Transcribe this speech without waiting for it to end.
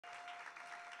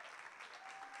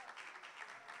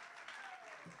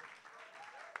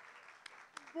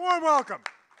Warm welcome.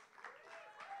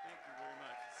 Thank you very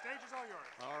much. Stage is all yours.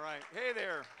 All right. Hey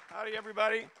there. Howdy,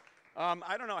 everybody.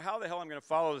 I don't know how the hell I'm going to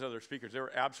follow those other speakers. They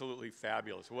were absolutely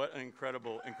fabulous. What an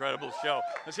incredible, incredible show.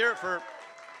 Let's hear it for,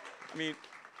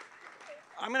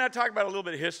 I'm going to talk about a little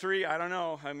bit of history. I don't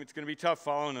know. It's going to be tough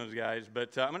following those guys.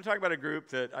 But I'm going to talk about a group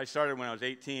that I started when I was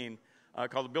 18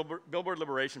 called the Billboard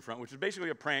Liberation Front, which is basically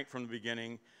a prank from the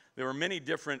beginning. There were many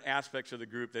different aspects of the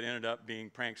group that ended up being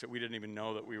pranks that we didn't even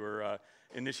know that we were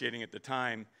initiating at the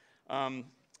time.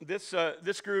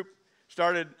 This group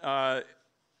started.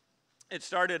 It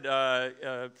started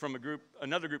from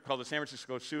another group called the San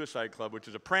Francisco Suicide Club, which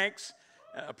is a pranks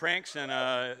and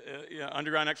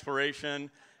underground exploration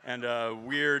and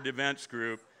weird events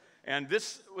group. And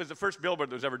this was the first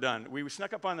billboard that was ever done. We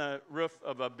snuck up on the roof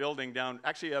of a building down,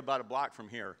 actually about a block from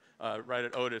here, right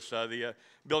at Otis, the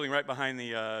building right behind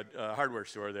the hardware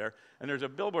store there. And there's a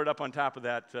billboard up on top of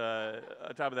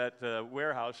that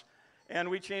warehouse. And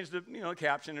we changed the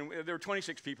caption, and there were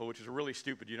 26 people, which is really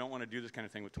stupid. You don't want to do this kind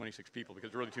of thing with 26 people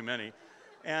because there are really too many.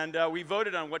 And we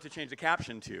voted on what to change the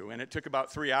caption to, and it took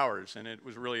about 3 hours, and it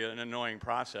was really an annoying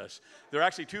process. There are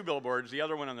actually two billboards. The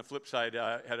other one on the flip side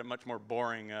had a much more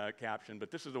boring caption,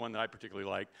 but this is the one that I particularly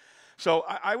liked. So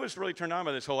I was really turned on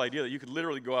by this whole idea that you could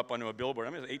literally go up onto a billboard. I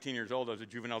was 18 years old. I was a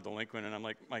juvenile delinquent, and I'm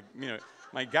like,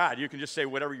 my God, you can just say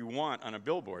whatever you want on a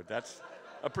billboard. That's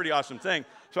a pretty awesome thing.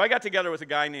 So I got together with a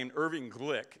guy named Irving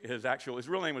Glick. His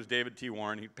real name was David T.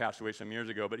 Warren. He passed away some years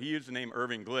ago, but he used the name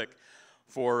Irving Glick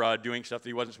for doing stuff that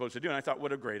he wasn't supposed to do. And I thought,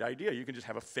 what a great idea. You can just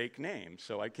have a fake name.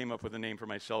 So I came up with a name for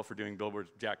myself for doing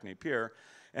billboards, Jack Napier.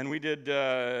 And we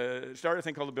started a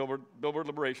thing called the Billboard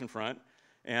Liberation Front.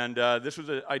 And this was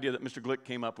an idea that Mr. Glick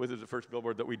came up with. It was the first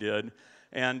billboard that we did.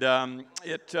 And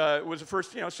it was the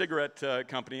first cigarette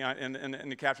company. And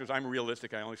the caption was, I'm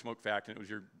realistic, I only smoke fact. And it was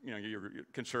your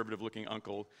conservative-looking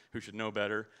uncle who should know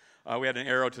better. We had an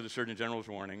arrow to the Surgeon General's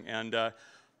warning. And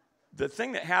the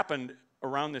thing that happened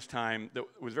around this time that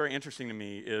was very interesting to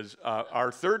me is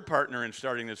our third partner in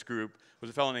starting this group was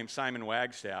a fellow named Simon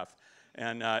Wagstaff.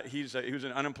 And he was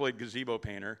an unemployed gazebo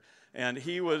painter. And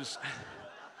he was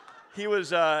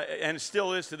and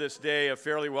still is to this day, a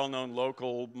fairly well-known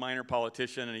local minor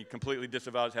politician, and he completely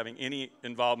disavows having any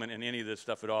involvement in any of this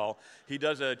stuff at all. He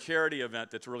does a charity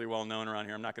event that's really well-known around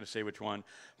here. I'm not going to say which one.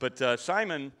 But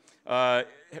Simon,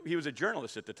 he was a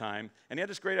journalist at the time, and he had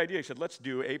this great idea. He said, let's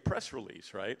do a press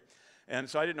release, right? And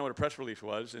so I didn't know what a press release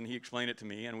was, and he explained it to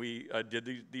me, and we did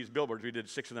these billboards. We did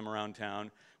 6 of them around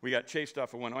town. We got chased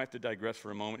off of one. I have to digress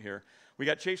for a moment here. We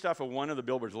got chased off of one of the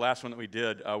billboards, the last one that we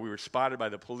did. We were spotted by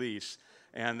the police,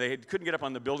 and they couldn't get up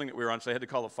on the building that we were on, so they had to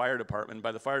call the fire department.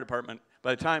 By the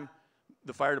time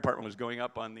the fire department was going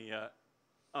up on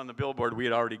the billboard, we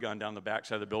had already gone down the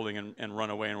backside of the building and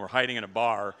run away, and we're hiding in a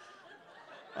bar.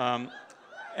 And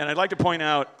I'd like to point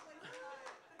out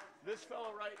this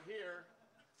fellow right here,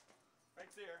 right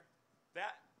there,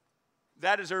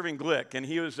 that is Irving Glick, and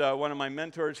he was one of my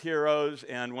mentors, heroes,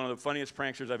 and one of the funniest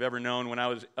pranksters I've ever known. When I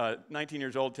was 19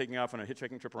 years old, taking off on a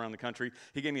hitchhiking trip around the country,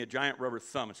 he gave me a giant rubber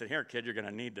thumb and said, here, kid, you're going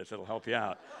to need this. It'll help you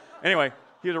out. Anyway,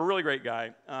 he was a really great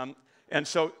guy. And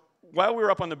so while we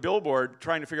were up on the billboard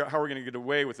trying to figure out how we're going to get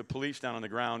away with the police down on the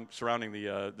ground surrounding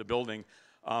the building,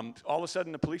 all of a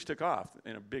sudden the police took off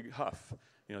in a big huff.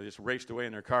 They just raced away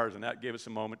in their cars, and that gave us a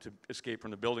moment to escape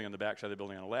from the building on the backside of the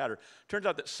building on a ladder. Turns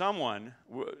out that someone,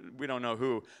 we don't know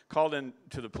who, called in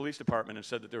to the police department and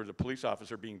said that there was a police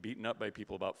officer being beaten up by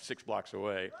people about 6 blocks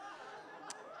away.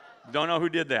 Don't know who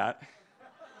did that.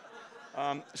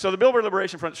 So the Billboard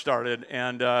Liberation Front started,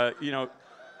 and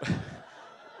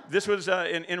this was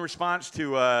in response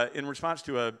to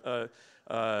an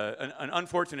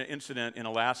unfortunate incident in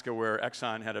Alaska where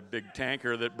Exxon had a big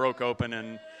tanker that broke open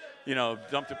and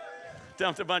dumped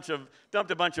a bunch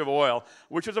of oil,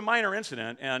 which was a minor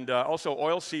incident, and also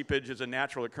oil seepage is a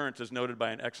natural occurrence as noted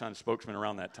by an Exxon spokesman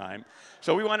around that time.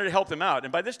 So we wanted to help them out,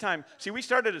 and by this time, see, we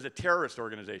started as a terrorist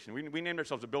organization. We named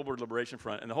ourselves the Billboard Liberation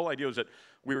Front, and the whole idea was that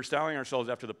we were styling ourselves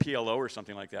after the PLO or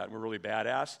something like that, and we're really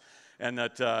badass. And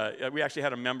that we actually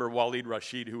had a member, Waleed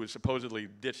Rashid, who was supposedly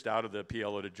ditched out of the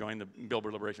PLO to join the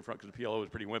Billboard Liberation Front because the PLO was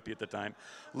pretty wimpy at the time.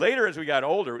 Later, as we got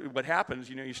older, what happens,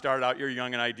 you start out, you're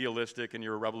young and idealistic, and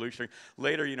you're a revolutionary.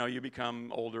 Later, you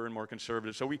become older and more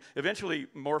conservative. So we eventually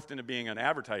morphed into being an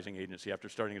advertising agency after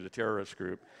starting as a terrorist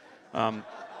group. And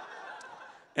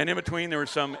in between, there were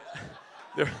some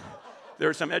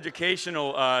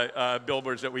educational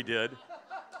billboards that we did.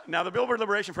 Now, the Billboard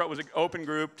Liberation Front was an open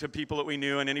group to people that we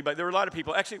knew and anybody. There were a lot of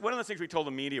people. Actually, one of the things we told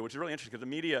the media, which is really interesting, because the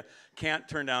media can't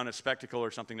turn down a spectacle or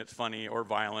something that's funny or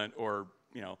violent or,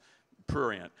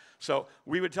 prurient. So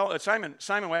we would tell Simon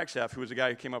Wagstaff, who was the guy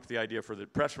who came up with the idea for the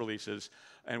press releases,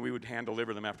 and we would hand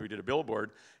deliver them after we did a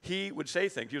billboard. He would say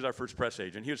things. He was our first press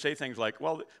agent. He would say things like,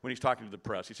 well, when he's talking to the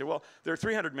press, he said, well, there are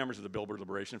 300 members of the Billboard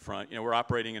Liberation Front. You know, we're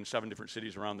operating in 7 different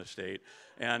cities around the state,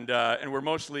 and we're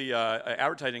mostly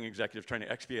advertising executives trying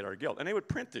to expiate our guilt. And they would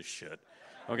print this shit,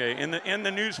 okay, in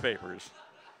the newspapers.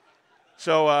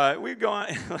 So we'd go on.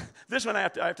 This one I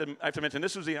have to mention.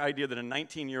 This was the idea that a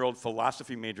 19-year-old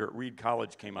philosophy major at Reed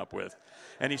College came up with,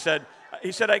 and he said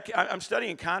I'm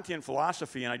studying Kantian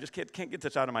philosophy, and I just can't get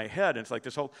this out of my head. And it's like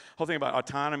this whole thing about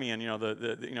autonomy, and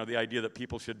the idea that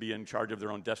people should be in charge of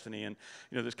their own destiny, and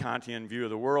this Kantian view of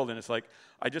the world. And it's like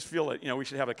I just feel that we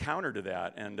should have a counter to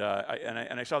that. And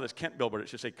I saw this Kent billboard. It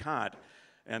should say Kant,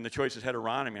 and the choice is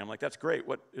heteronomy. I'm like, that's great.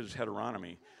 What is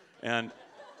heteronomy? And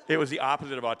it was the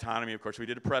opposite of autonomy, of course. We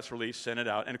did a press release, sent it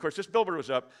out. And, of course, this billboard was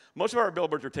up. Most of our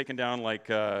billboards were taken down like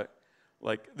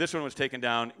this one was taken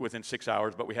down within 6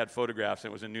 hours, but we had photographs,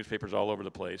 and it was in newspapers all over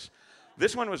the place.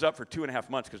 This one was up for 2.5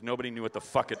 months because nobody knew what the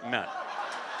fuck it meant.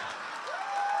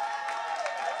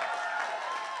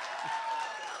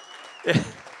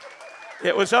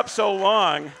 It was up so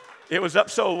long. It was up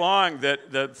so long that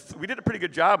we did a pretty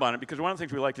good job on it, because one of the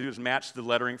things we like to do is match the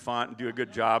lettering font and do a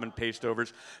good job and paste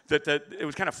overs. That it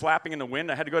was kind of flapping in the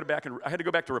wind. I had to go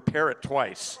back to repair it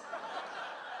twice.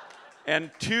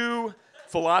 And 2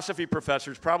 philosophy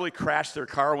professors probably crashed their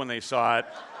car when they saw it,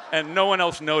 and no one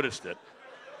else noticed it.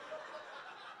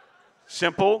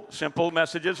 Simple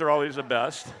messages are always the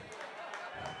best.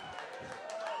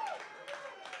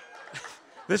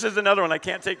 This is another one. I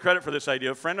can't take credit for this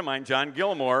idea. A friend of mine, John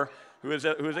Gilmore, who is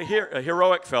a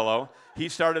heroic fellow, he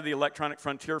started the Electronic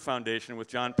Frontier Foundation with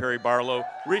John Perry Barlow,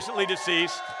 recently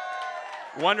deceased.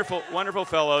 Wonderful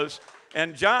fellows.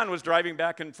 And John was driving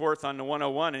back and forth on the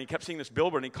 101, and he kept seeing this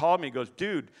billboard, and he called me. He goes,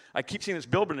 dude, I keep seeing this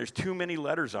billboard, and there's too many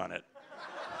letters on it.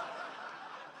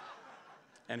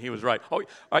 And he was right. Oh, all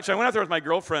right, so I went out there with my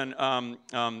girlfriend,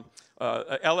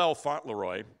 L.L.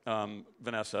 Fauntleroy,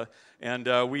 Vanessa,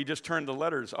 and we just turned the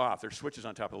letters off. There's switches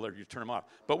on top of the letters. You turn them off.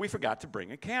 But we forgot to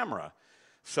bring a camera.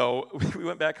 So we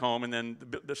went back home, and then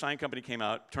the sign company came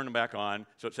out, turned them back on,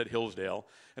 so it said Hillsdale.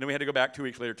 And then we had to go back 2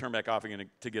 weeks later, turn back off again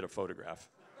to get a photograph.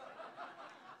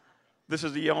 This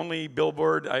is the only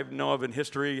billboard I know of in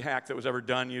history hack that was ever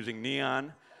done using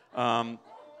neon.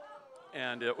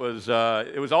 And it was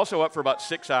also up for about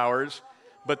 6 hours,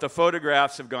 but the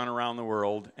photographs have gone around the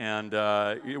world. And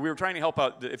we were trying to help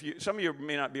out. Some of you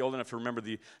may not be old enough to remember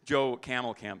the Joe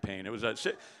Camel campaign. It was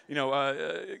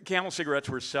Camel cigarettes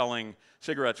were selling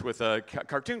cigarettes with a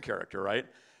cartoon character, right?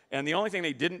 And the only thing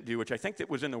they didn't do, which I think that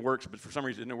was in the works, but for some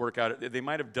reason it didn't work out, they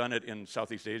might have done it in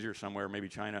Southeast Asia or somewhere, maybe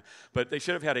China, but they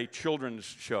should have had a children's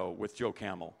show with Joe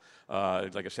Camel,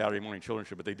 like a Saturday morning children's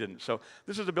show, but they didn't. So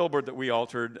this is a billboard that we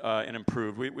altered and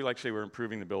improved. We like to say we're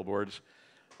improving the billboards.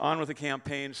 On with the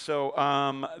campaign.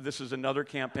 So this is another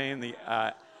campaign, the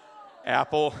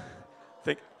Apple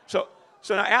thing. So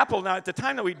now Apple, at the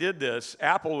time that we did this,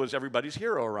 Apple was everybody's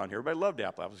hero around here. Everybody loved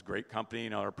Apple. Apple was a great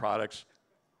company, our products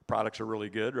are really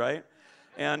good, right?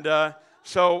 And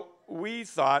so we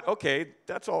thought, okay,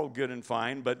 that's all good and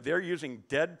fine, but they're using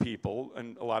dead people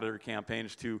in a lot of their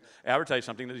campaigns to advertise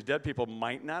something that these dead people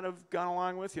might not have gone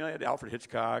along with. They had Alfred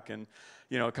Hitchcock and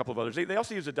a couple of others. They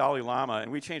also used the Dalai Lama,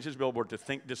 and we changed his billboard to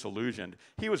Think Disillusioned.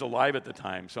 He was alive at the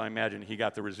time, so I imagine he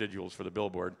got the residuals for the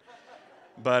billboard.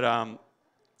 But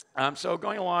so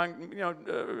going along,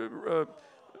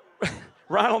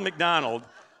 Ronald McDonald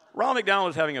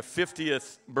was having a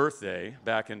 50th birthday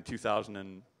back in 2000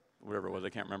 and whatever it was, I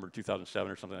can't remember,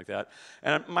 2007 or something like that.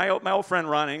 And my old friend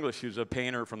Ron English, who's a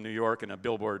painter from New York and a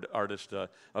billboard artist, a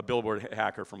billboard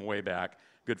hacker from way back,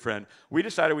 good friend, we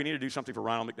decided we needed to do something for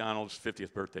Ronald McDonald's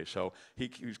 50th birthday. So he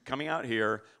was coming out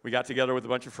here. We got together with a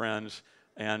bunch of friends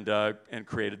and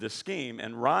created this scheme.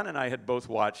 And Ron and I had both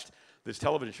watched this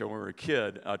television show when we were a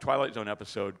kid, a Twilight Zone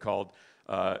episode called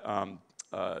To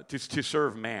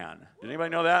Serve Man. Did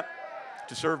anybody know that?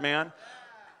 To Serve Man?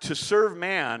 To Serve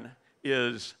Man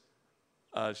is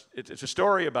it's a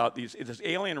story about this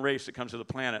alien race that comes to the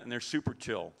planet, and they're super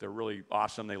chill. They're really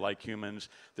awesome. They like humans.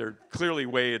 They're clearly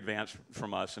way advanced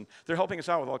from us, and they're helping us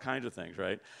out with all kinds of things,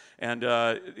 right? And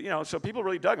so people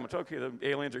really dug them. It's okay. The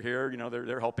aliens are here.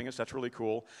 They're helping us. That's really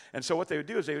cool. And so what they would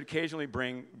do is they would occasionally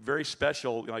bring very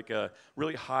special, like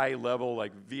really high level,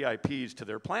 like VIPs to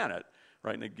their planet.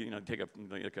 Right, and they take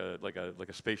like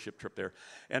a spaceship trip there,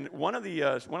 and one of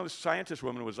the scientist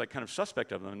women was like kind of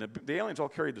suspect of them, and the aliens all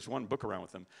carried this one book around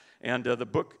with them, and the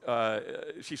book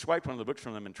she swiped one of the books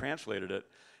from them and translated it,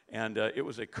 and it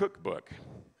was a cookbook,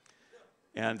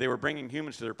 and they were bringing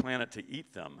humans to their planet to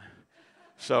eat them.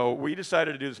 So we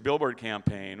decided to do this Billboard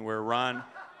campaign where Ron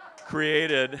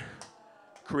created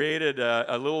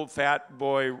a little fat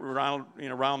boy, Ronald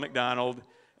McDonald,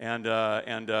 and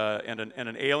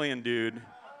an alien dude,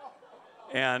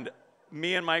 and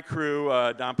me and my crew,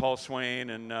 Don Paul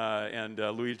Swain and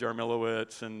Louise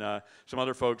Jarmilowitz and some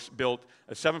other folks built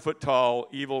a 7-foot-tall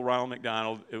evil Ronald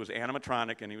McDonald. It was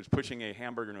animatronic, and he was pushing a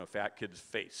hamburger into a fat kid's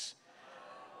face.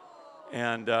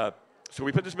 And so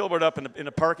we put this billboard up in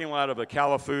the parking lot of the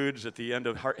Cala Foods at the end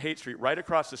of Haight Street, right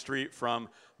across the street from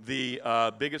the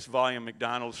biggest volume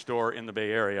McDonald's store in the Bay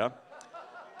Area.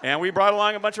 And we brought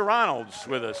along a bunch of Ronalds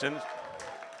with us,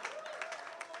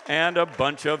 and a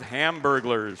bunch of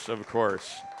Hamburglers, of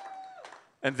course.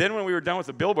 And then when we were done with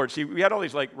the billboard, see, we had all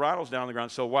these like Ronalds down on the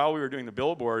ground, so while we were doing the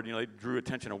billboard, they drew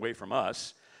attention away from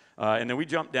us. And then we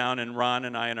jumped down, and Ron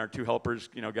and I and our 2 helpers,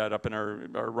 got up in our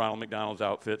Ronald McDonald's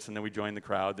outfits, and then we joined the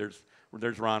crowd.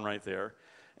 There's Ron right there.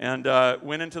 And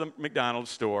went into the McDonald's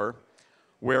store,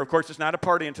 where, of course, it's not a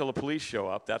party until the police show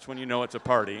up. That's when you know it's a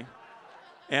party.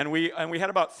 And we had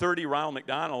about 30 Ronald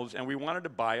McDonald's, and we wanted to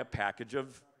buy a package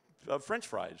of French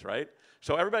fries, right?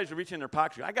 So everybody's reaching in their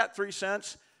pockets. I got 3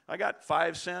 cents. I got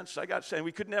 5 cents. And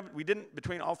we didn't,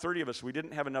 between all 30 of us, we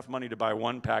didn't have enough money to buy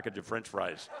 1 package of French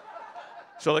fries.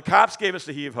 So the cops gave us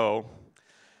the heave-ho,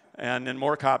 and then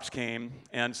more cops came.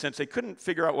 And since they couldn't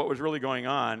figure out what was really going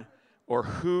on or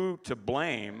who to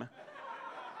blame,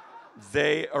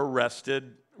 they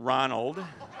arrested Ronald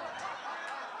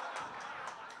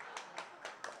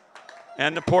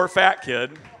and the poor fat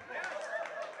kid,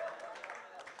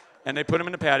 and they put him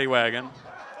in the paddy wagon,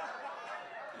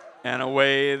 and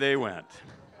away they went.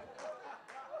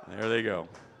 There they go.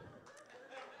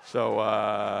 So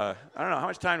I don't know, how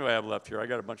much time do I have left here? I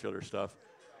got a bunch of other stuff.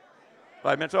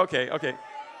 5 minutes? Okay.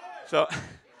 So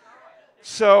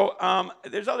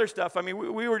there's other stuff. I mean,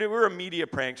 we're a media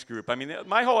pranks group. I mean,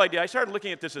 my whole idea, I started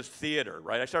looking at this as theater,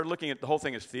 right? I started looking at the whole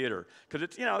thing as theater. Because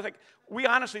it's, it's like, we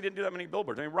honestly didn't do that many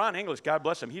billboards. I mean, Ron English, God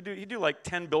bless him, he'd do like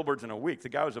 10 billboards in a week. The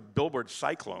guy was a billboard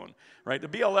cyclone, right? The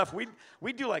BLF,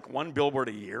 we'd do like 1 billboard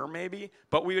a year maybe,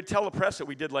 but we would tell the press that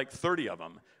we did like 30 of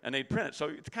them, and they'd print it. So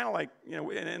it's kind of like, in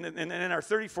our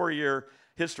 34-year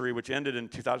history, which ended in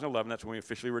 2011, that's when we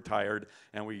officially retired,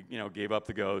 and we, gave up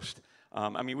the ghost.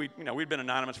 I mean, we'd been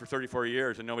anonymous for 34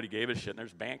 years, and nobody gave a shit. And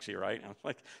there's Banksy, right?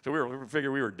 So we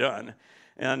figured we were done,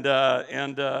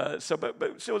 so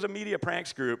it was a media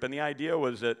pranks group, and the idea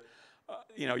was that,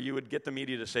 you would get the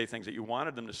media to say things that you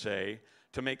wanted them to say,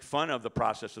 to make fun of the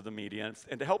process of the media,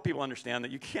 and to help people understand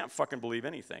that you can't fucking believe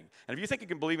anything. And if you think you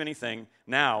can believe anything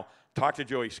now, talk to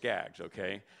Joey Skaggs,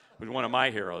 okay? Who's one of my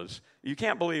heroes. You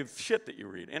can't believe shit that you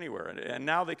read anywhere. And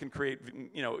now they can create,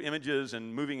 images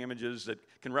and moving images that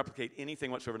can replicate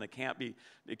anything whatsoever, and it can't be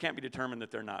determined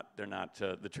that they're not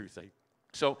the truth.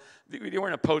 So we're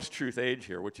in a post-truth age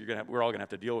here, which we're all going to have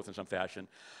to deal with in some fashion.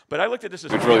 But I looked at this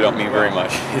as... Which really don't mean very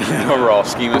much in the overall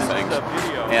scheme of things.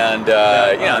 And,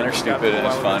 they're stupid and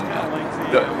it's fun.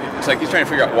 It's like he's trying to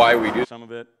figure out why we do some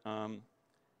of it.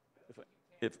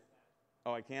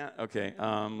 Oh, I can't? Okay.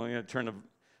 I'm going to turn the...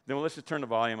 Then let's just turn the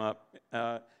volume up.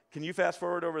 Can you fast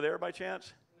forward over there by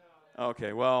chance? No.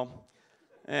 Okay, well,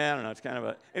 I don't know. It's kind of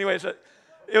a... Anyways, it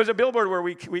was a billboard where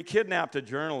we kidnapped a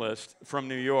journalist from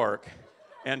New York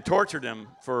and tortured him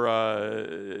for, I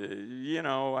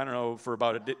don't know, for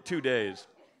about 2 days.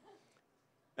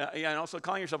 And also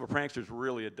calling yourself a prankster is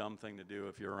really a dumb thing to do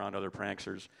if you're around other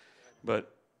pranksters.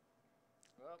 But...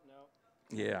 Well, no.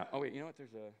 Yeah. Oh, wait, you know what?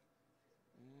 There's a...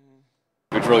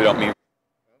 Which really don't mean...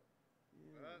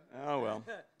 Oh, well.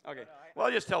 Okay. Well,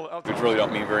 I'll just tell... Which really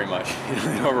don't mean very much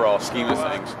in the overall scheme of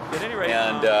things. At any rate...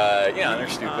 And, they're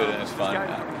stupid and it's fun.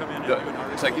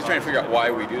 It's like he's trying to figure out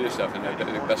why we do this stuff, and the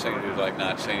best thing to do is, like,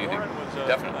 not say anything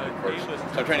definitely, of course. So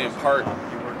I'm trying to impart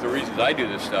the reasons I do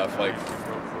this stuff. Like,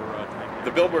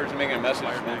 the billboards making a message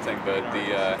is one thing, but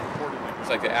it's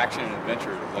like the action and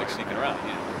adventure, like sneaking around,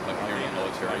 like when you're in the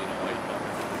military, like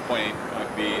point A,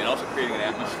 point B, and also creating an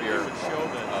atmosphere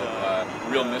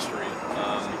of real mystery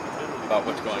about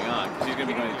what's going on, because he's going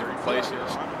to be going to different places,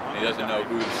 and he doesn't know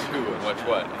who's who and what's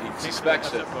what. And he suspects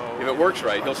that if it works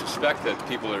right, he'll suspect that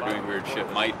people that are doing weird shit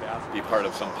might be part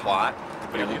of some plot,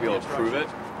 but he won't be able to prove it.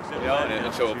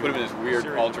 And so we'll put him in this weird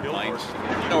altered mind state.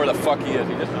 You know where the fuck he is.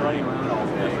 He's just running around all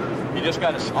day. He just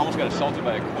almost got assaulted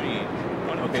by a queen.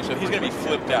 Okay, so he's going to be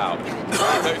flipped out.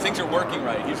 If things are working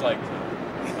right, he's like,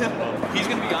 he's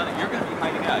going to be on it. You're going to be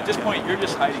hiding out. At this point, you're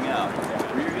just hiding out.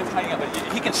 You're just hiding out.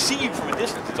 But he can see you from a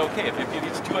distance. It's okay. If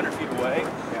he's 200 feet away,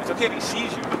 it's okay if he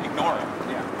sees you, but ignore him.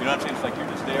 You know what I'm saying? It's like you're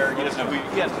just there. He doesn't know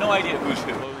who. He has no idea who's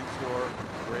who. Clothing store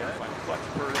where you find clutch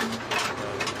purse,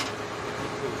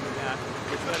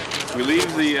 which We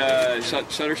leave the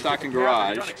Shutterstock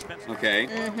garage, okay?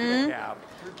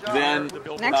 Then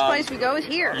next place we go is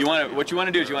here. What you want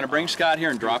to do is you want to bring Scott here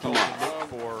and drop him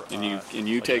off, and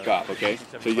you take off, okay?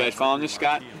 So you guys following this,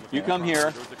 Scott? You come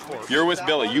here. You're with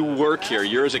Billy. You work here.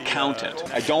 You're his accountant.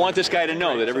 I don't want this guy to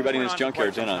know that everybody in this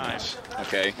junkyard's in on this,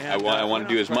 okay? I want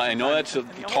to do as much. I know that's a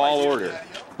tall order,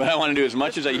 but I want to do as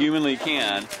much as I humanly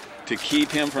can to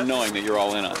keep him from knowing that you're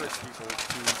all in on it.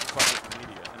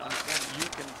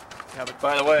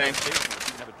 By the way,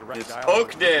 it's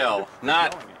Oakdale,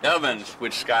 not Evans,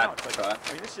 which Scott taught.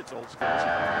 I mean, this shit's old school. The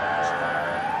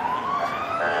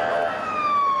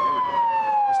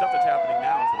stuff that's happening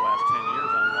now for the last 10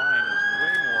 years online is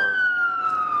way more.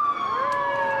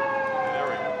 There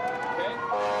we go. Okay.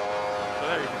 So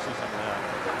there you can see some of that.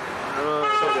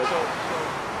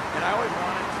 And I always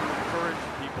wanted to encourage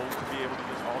people to be able to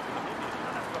just alter the media. You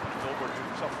don't have to go up on the billboard and do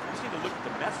it yourself. You just need to look at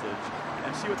the message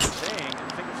and see what they're saying and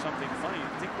think of something funny.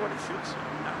 Think what it should say,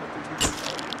 not what they're trying to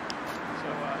tell you. So,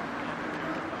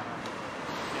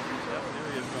 that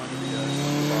area is going to be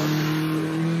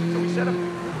so we set up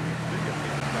video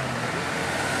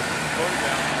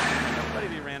everybody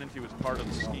they ran into was part of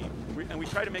the scheme. And we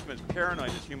tried to make them as paranoid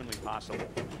as humanly possible.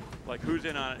 Like who's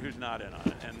in on it, who's not in on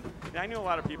it. And I knew a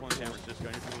lot of people in San Francisco.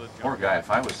 Poor guy, if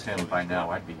I was him by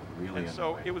now, I'd be really annoyed.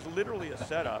 So it was literally a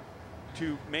setup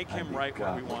to make him write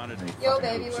what we wanted. Yo,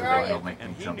 baby, where are you?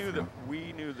 And he knew that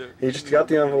we knew that. He just got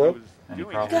the envelope. You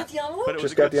got the envelope? But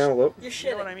just got the envelope. You're shitting.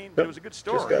 You know what I mean? But it was a good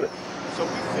story. Just got it. So we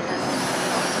figured.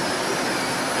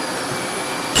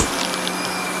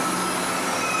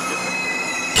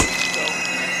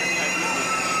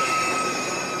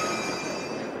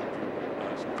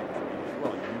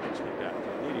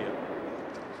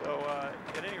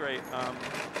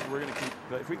 We're going to keep,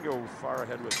 if we can go far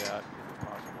ahead with that, if it's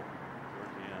possible,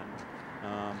 towards the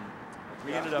end.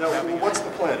 We ended up having. What's the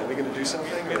plan? Are we going to do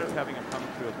something? We ended up having him come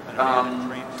to an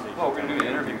train station. Well, we're going to do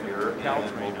an interview here.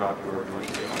 Caltrain,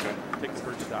 take the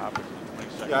first stop, which is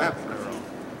 22nd. Yeah, I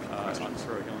have on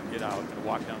Surrey Hill and get out and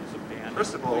walk down this abandoned.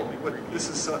 First of all, this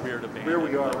is where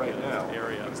we are right now.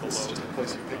 Area this is the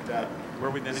place you picked out. Where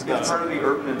we then It's part of the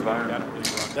urban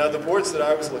environment. Now, the boards that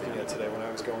I was looking at today when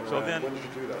I was going around, then, when did you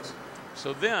do those?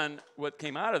 So then, what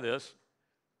came out of this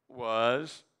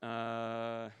was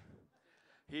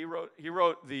he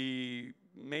wrote the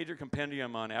major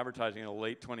compendium on advertising in the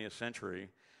late 20th century,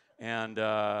 and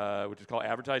which is called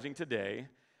Advertising Today.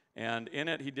 And in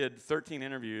it, he did 13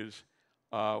 interviews.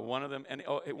 One of them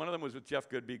was with Jeff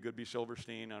Goodby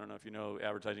Silverstein. I don't know if you know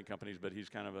advertising companies, but he's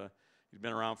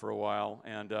been around for a while.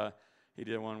 And he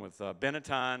did one with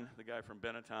Benetton, the guy from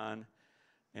Benetton,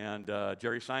 and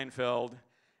Jerry Seinfeld.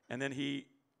 And then he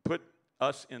put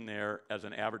us in there as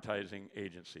an advertising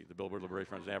agency, the Billboard Liberation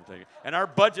Front as an advertising. And our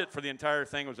budget for the entire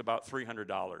thing was about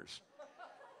 $300.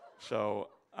 So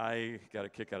I got a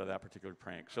kick out of that particular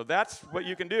prank. So that's what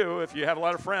you can do if you have a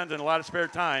lot of friends and a lot of spare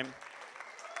time.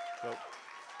 So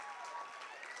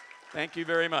thank you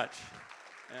very much.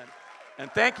 And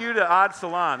thank you to Odd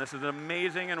Salon. This is an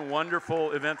amazing and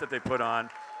wonderful event that they put on.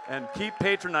 And keep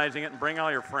patronizing it and bring all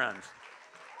your friends.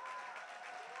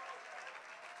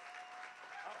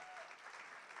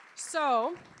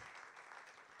 So,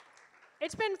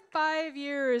 it's been 5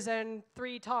 years and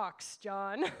 3 talks,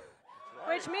 John.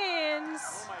 Which means...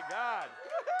 Oh my God.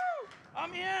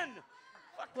 I'm in.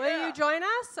 Fuck Will yeah. you join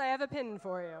us? I have a pin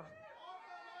for you.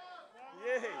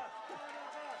 Yay.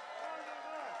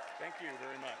 Thank you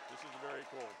very much. This is very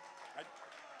cool. Thank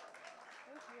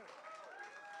you.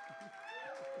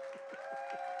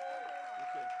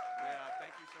 Okay. Yeah,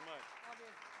 thank you so much.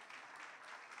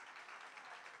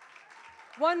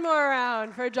 One more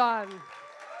round for John.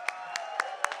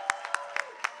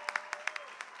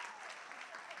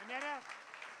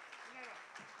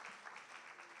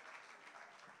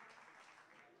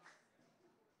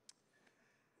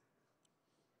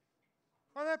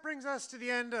 Well, that brings us to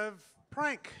the end of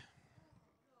Prank.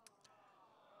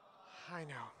 I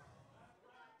know.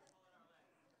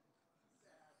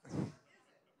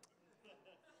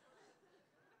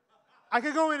 I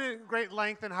could go into great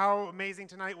length on how amazing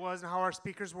tonight was and how our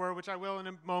speakers were, which I will in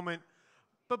a moment.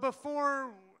 But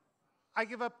before I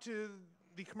give up to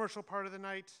the commercial part of the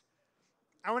night,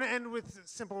 I want to end with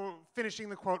simple finishing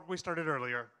the quote we started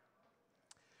earlier.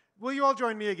 Will you all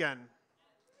join me again?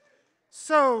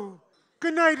 So,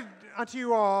 good night unto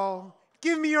you all.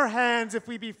 Give me your hands if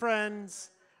we be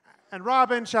friends, and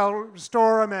Robin shall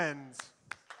restore amends.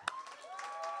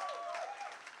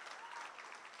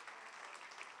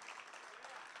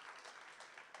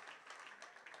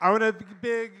 I want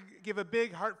to give a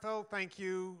big heartfelt thank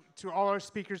you to all our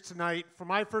speakers tonight for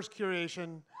my first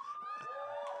curation.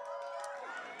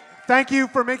 Thank you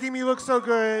for making me look so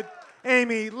good.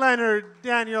 Amy, Leonard,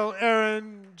 Daniel,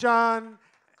 Aaron, John,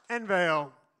 and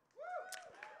Vale.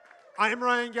 I am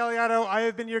Ryan Galiotto. I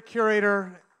have been your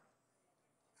curator,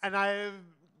 and I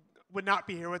would not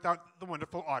be here without the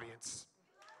wonderful audience.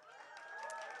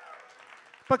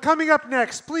 But coming up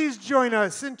next, please join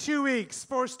us in 2 weeks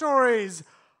for stories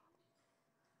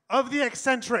of the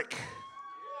eccentric.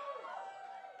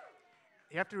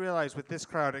 You have to realize with this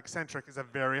crowd, eccentric is a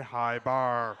very high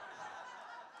bar.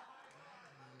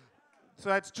 So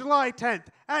that's July 10th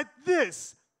at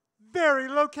this very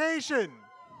location.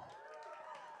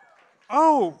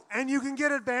 Oh, and you can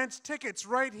get advance tickets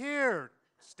right here.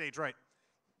 Stage right.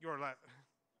 Your left.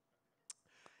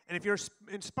 And if you're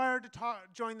inspired to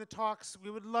join the talks,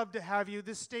 we would love to have you.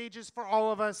 This stage is for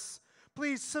all of us.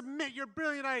 Please submit your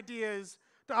brilliant ideas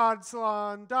to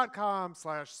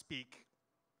oddsalon.com/speak.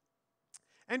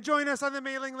 And join us on the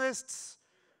mailing lists,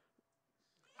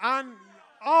 on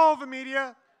all the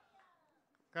media.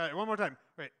 Got it, one more time.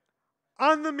 Wait.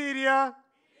 On the media.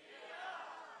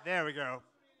 There we go.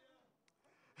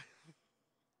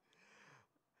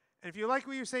 And if you like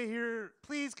what you say here,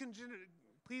 please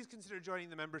consider joining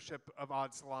the membership of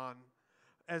Odd Salon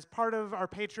as part of our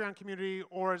Patreon community,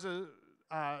 or as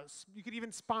you could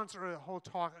even sponsor a whole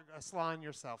salon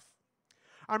yourself.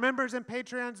 Our members and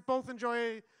Patreons both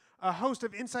enjoy a host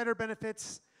of insider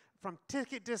benefits, from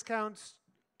ticket discounts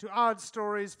to odd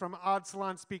stories from Odd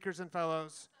Salon speakers and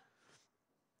fellows.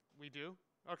 We do?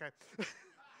 Okay.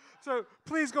 So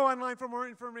please go online for more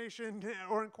information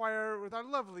or inquire with our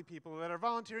lovely people that are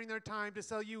volunteering their time to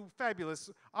sell you fabulous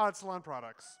Odd Salon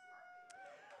products.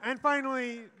 And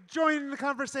finally, join the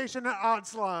conversation at Odd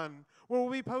Salon, where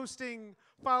we'll be posting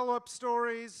follow-up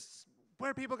stories,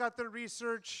 where people got their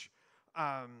research,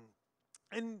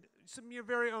 and some of your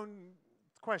very own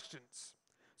questions.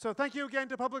 So thank you again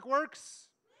to Public Works,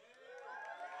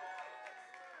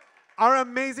 our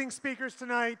amazing speakers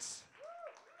tonight,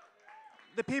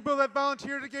 the people that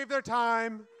volunteered and gave their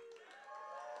time,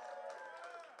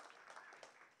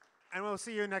 and we'll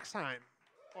see you next time.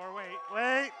 Or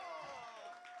wait.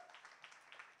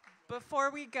 Before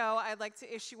we go, I'd like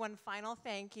to issue one final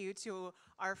thank you to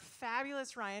our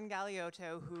fabulous Ryan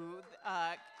Galiotto, who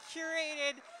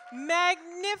curated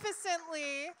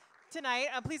magnificently tonight.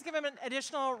 Please give him an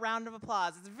additional round of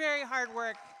applause. It's very hard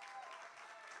work.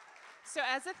 So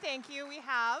as a thank you, we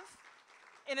have,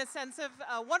 in a sense of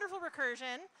wonderful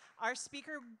recursion, our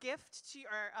speaker gift to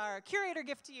our curator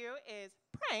gift to you is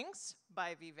Pranks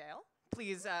by Vale.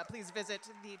 Please visit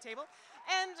the table.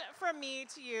 And from me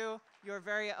to you, your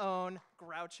very own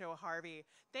Groucho Harvey.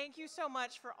 Thank you so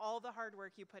much for all the hard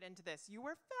work you put into this. You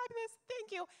were fabulous.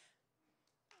 Thank you.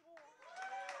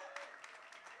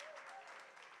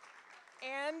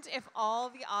 And if all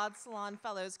the Odd Salon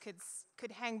fellows could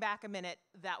hang back a minute,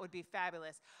 that would be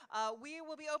fabulous. We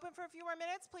will be open for a few more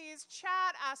minutes. Please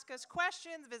chat, ask us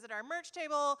questions, visit our merch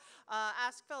table,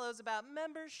 ask fellows about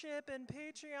membership and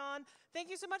Patreon. Thank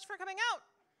you so much for coming out.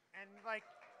 And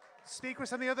speak with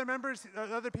some of the other members,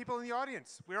 other people in the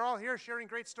audience. We're all here sharing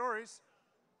great stories.